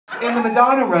In the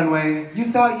Madonna runway,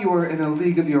 you thought you were in a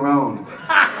league of your own.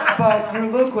 But your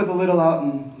look was a little out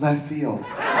in left field.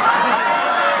 I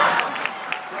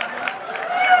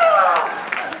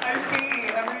pee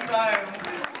every time.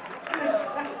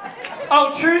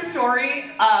 Oh, true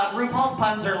story. RuPaul's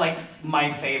puns are like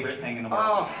my favorite thing in the world.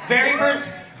 Oh. Very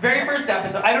first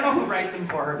episode. I don't know who writes them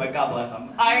for her, but God bless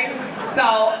them.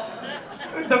 So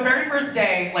the very first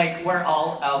day, like we're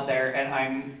all out there, and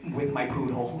I'm with my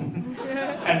poodle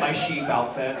and my sheep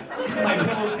outfit, my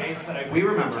pillowcase that I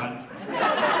remember. on.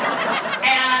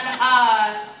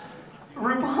 And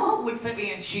RuPaul looks at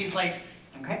me and she's like,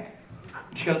 okay.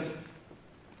 She goes,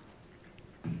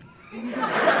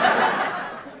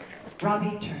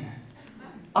 Robbie Turner,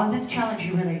 on this challenge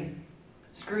you really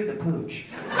screwed the pooch.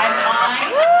 And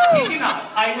I, kid you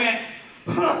not, I went,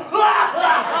 and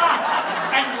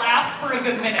laughed for a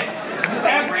good minute.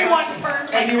 Everyone turned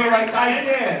like, and you were like, I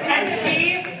did. And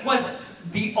she was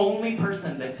the only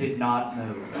person that did not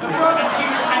move. And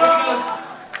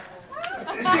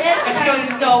she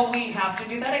goes, so we have to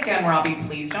do that again, Robbie,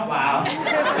 please don't laugh.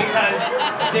 Because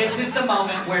this is the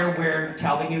moment where we're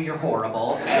telling you you're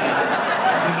horrible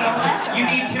and you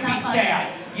need to be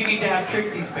sad. You need to have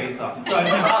Trixie's face on. So I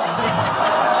was like, oh.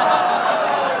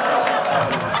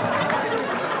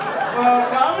 Well,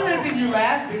 the only reason you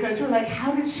laughed because you're like,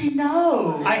 how did she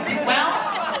know? I did, well,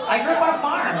 I grew up on a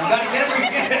farm. You gotta get it where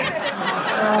you get it.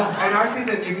 In our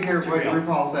season, you can hear what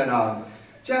RuPaul said,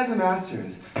 Jasmine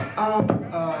Masters. She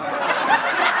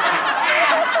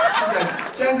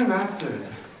said, Jasmine Masters,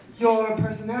 your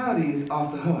personality is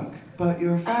off the hook, but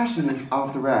your fashion is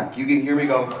off the rack. You can hear me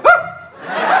go,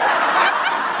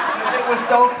 it was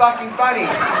so fucking funny.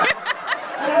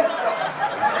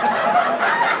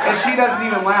 And she doesn't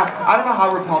even laugh. I don't know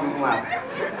how RuPaul doesn't laugh.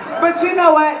 But you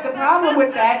know what? The problem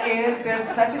with that is there's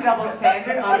such a double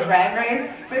standard on Drag Race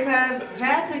because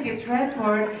Jasmine gets red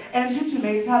for it and Juju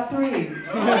made top 3.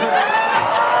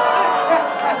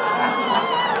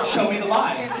 Show me the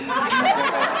lie.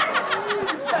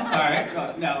 I'm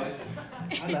sorry. No, it's...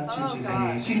 I love Juju.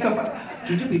 Oh, she's so fun.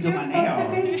 Juju be doing my nail.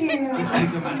 Juju be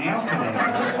doing my nail today.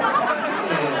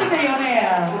 Look at your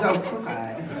nail. It's so crooked.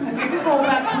 You go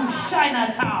back to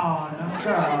Chinatown,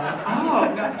 girl. Oh,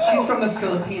 no, she's from the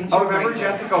Philippines. Oh, remember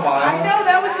Jessica Wilde? I know,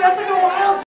 that was Jessica Wilde.